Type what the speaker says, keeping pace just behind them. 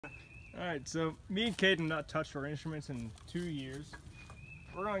Alright, so me and Caden not touched our instruments in 2 years.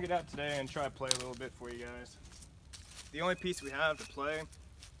 We're gonna get out today and try to play a little bit for you guys. The only piece we have to play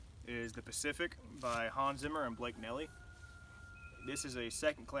is The Pacific by Hans Zimmer and Blake Nelly. This is a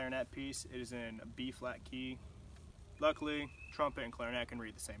second clarinet piece. It is in a B flat key. Luckily, trumpet and clarinet can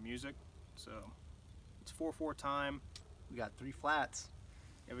read the same music, so it's 4/4 time. We got 3 flats.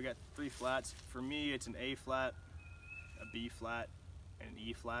 Yeah, we got 3 flats. For me, it's an A flat, a B flat, and an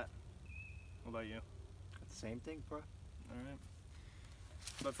E flat. What about you? Got the same thing, bro. Alright.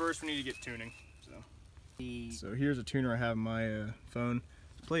 But first we need to get tuning. E. So here's a tuner I have on my phone.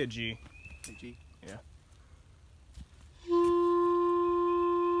 Play a G. A G? Yeah.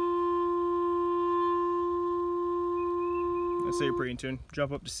 I'd say you're pretty in tune.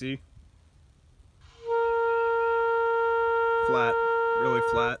 Jump up to C. Flat. Really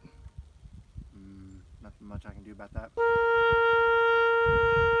flat. Nothing much I can do about that.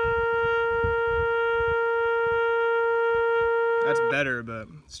 That's better, but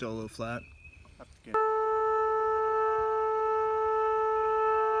still a little flat. That's good.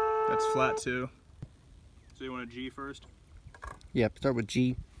 That's flat too. So you want a G first? Yep, start with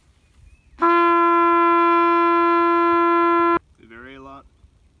G. They vary a lot.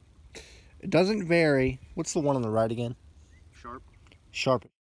 It doesn't vary. What's the one on the right again? Sharp. Sharp.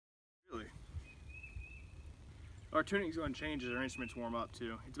 Really? Our tuning's going to change as our instruments warm up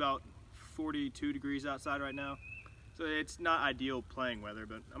too. It's about 42 degrees outside right now. So it's not ideal playing weather,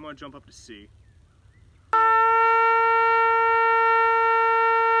 but I'm going to jump up to C.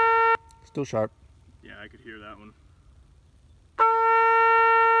 Still sharp. Yeah, I could hear that one.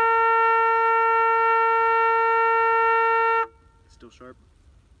 Still sharp.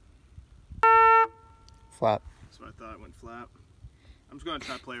 Flat. So I thought it went flat. I'm just going to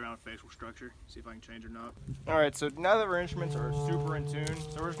try to play around with facial structure, see if I can change or not. Alright, so now that our instruments are super in tune,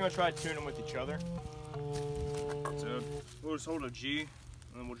 so we're just going to try to tune them with each other. So we'll just hold a G, and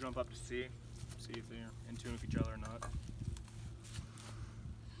then we'll jump up to C, see if they're in tune with each other or not.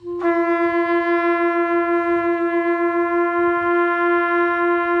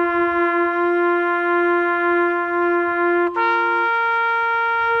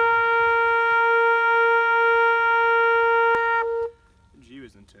 G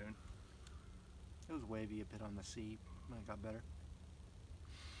was in tune. It was wavy a bit on the C. Might have got better.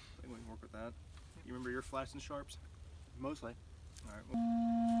 I think we can work with that. You remember your flats and sharps? Mostly. Alright. Well,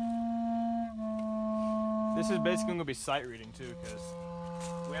 this is basically going to be sight reading too, because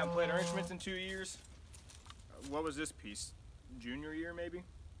we haven't played our instruments in 2 years. What was this piece? Junior year maybe?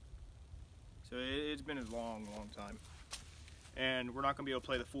 So it's been a long, long time. And we're not going to be able to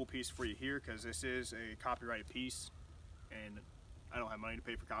play the full piece for you here because this is a copyrighted piece and I don't have money to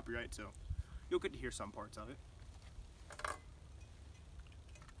pay for copyright, so you'll get to hear some parts of it.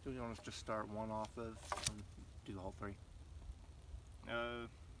 Do you want us to just start one off of and do the whole 3?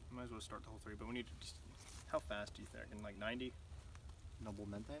 Might as well start the whole 3, but we need to just, how fast do you think? In like 90?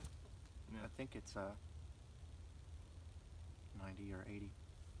 Noblemente? Yeah. I think it's 90 or 80.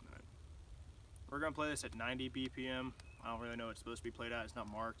 Right. We're going to play this at 90 BPM. I don't really know what it's supposed to be played at. It's not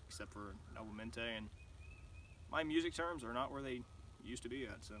marked except for Noblemente, and my music terms are not where they used to be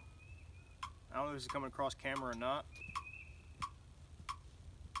at, so I don't know if this is coming across camera or not.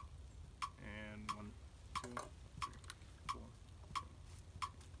 And 1, 2, 3, 4.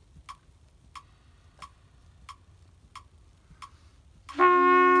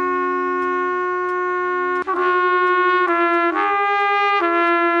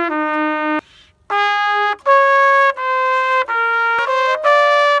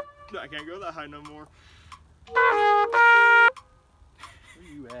 I can't go that high no more. Where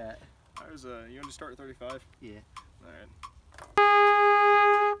you at? I was, you want to start at 35? Yeah. Alright.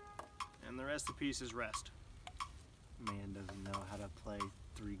 And the rest of the piece is rest. Man doesn't know how to play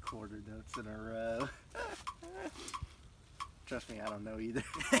 3/4 notes in a row. Trust me, I don't know either.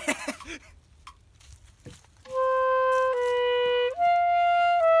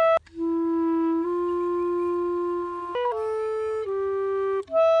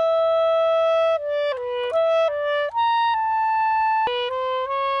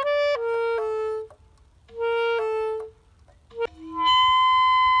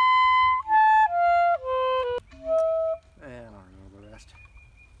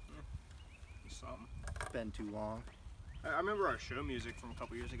 Something. Been too long. I remember our show music from a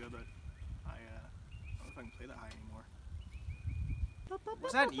couple years ago, but I don't know if I can play that high anymore.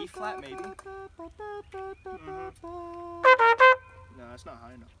 Was that an E flat maybe? No, that's not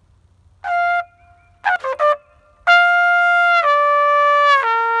high enough.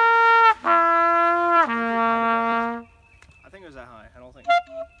 I think it was that high. I don't think.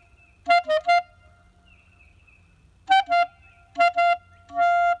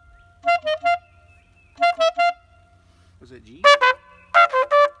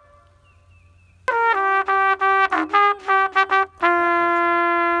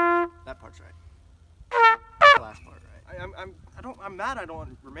 mad I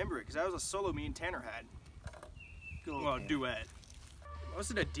don't remember it because that was a solo me and Tanner had. Go Well, Tanner. duet.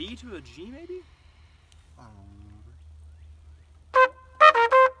 Was it a D to a G maybe? I don't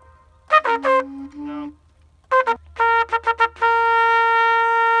remember. No.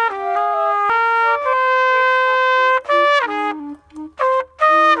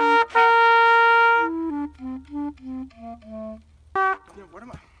 What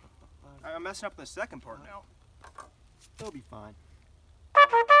am I? I'm messing up the second part now. It'll be fine.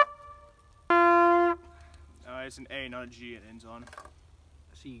 It's an A, not a G it ends on.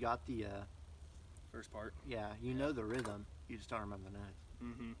 So you got the, First part. yeah, you know the rhythm. You just don't remember the notes.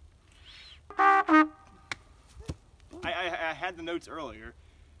 Mm-hmm. I had the notes earlier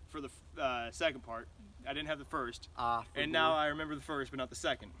for the second part. I didn't have the first. And now I remember the first, but not the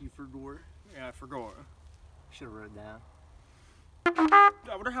second. You forgot? Yeah, I forgot. Should have wrote it down.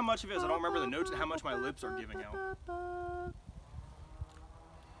 I wonder how much of it is I don't remember the notes and how much my lips are giving out.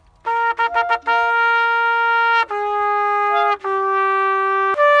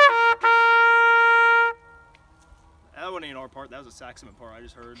 That wasn't even our part, that was a saxophone part. I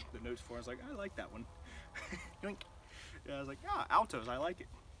just heard the notes for it. I was like, I like that one. Yoink. Yeah, I was like, ah, altos, I like it.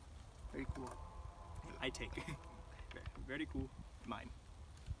 Very cool. I take. Very cool. Mine.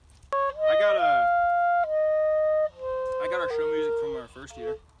 I got our show music from our first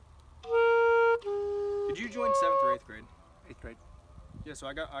year. Did you join 7th or 8th grade? 8th grade. Yeah, so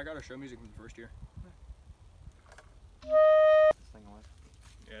I got our show music from the first year. This thing was.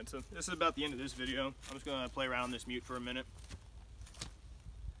 Yeah, so this is about the end of this video. I'm just gonna play around this mute for a minute.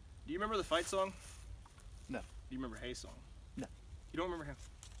 Do you remember the fight song? No. Do you remember Hay's song? No. You don't remember him?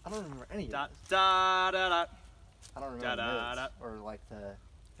 I don't remember any of Da this. da da da. I don't remember Da, the da, notes, or like if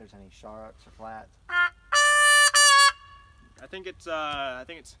there's any sharps or flats. I think it's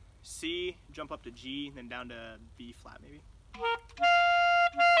C, jump up to G, then down to B flat maybe.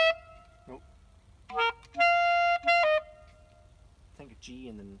 Nope. I think a G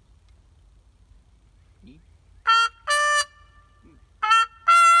and then E.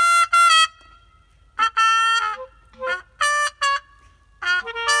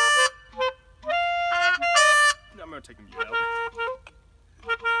 I'm gonna take the mute out.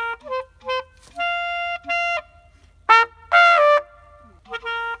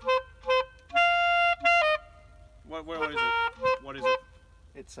 What is it? What is it?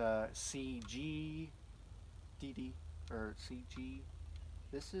 It's C G D D or C G.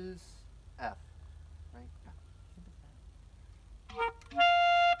 This is F, right?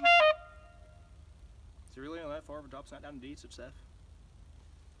 Is it really only that far of a drop? It's not down to D, so it's F.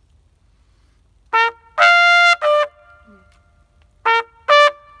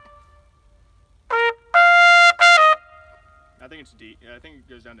 I think it's D. Yeah, I think it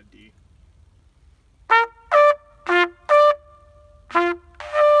goes down to D.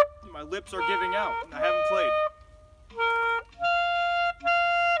 My lips are giving out. I haven't played.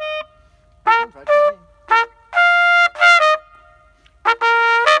 Sounds right to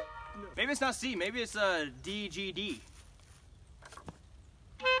me. Maybe it's not C. Maybe it's D, G, D.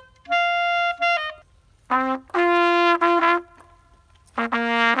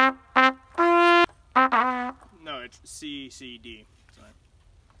 No, it's C, C, D. Sorry.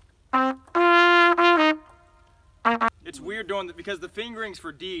 It's weird doing that because the fingerings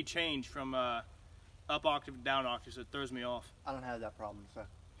for D change from up octave to down octave, so it throws me off. I don't have that problem, so.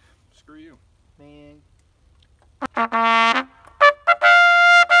 Screw you. Man.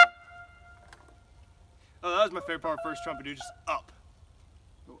 Oh, that was my favorite part of first trumpet, dude. Just up.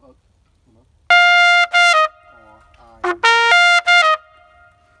 Go up.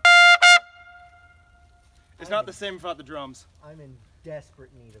 It's not the same without the drums. I'm in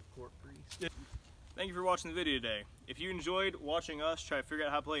desperate need of court grease. Thank you for watching the video today. If you enjoyed watching us try to figure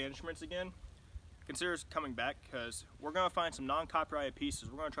out how to play instruments again, consider coming back because we're going to find some non-copyrighted pieces.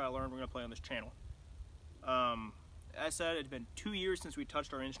 We're going to try to learn. We're going to play on this channel. As I said, it's been 2 years since we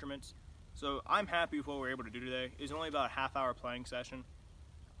touched our instruments, so I'm happy with what we were able to do today. It was only about a half-hour playing session.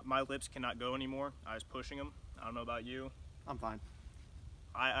 My lips cannot go anymore. I was pushing them. I don't know about you. I'm fine.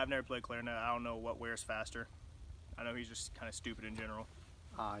 I've never played clarinet. I don't know what wears faster. I know he's just kind of stupid in general.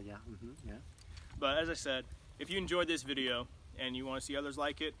 Yeah. Yeah. But as I said, if you enjoyed this video and you want to see others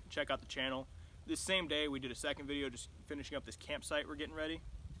like it, check out the channel. This same day we did a second video just finishing up this campsite we're getting ready.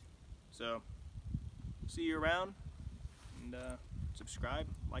 So, see you around, and subscribe,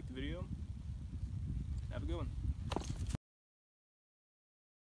 like the video. Have a good one.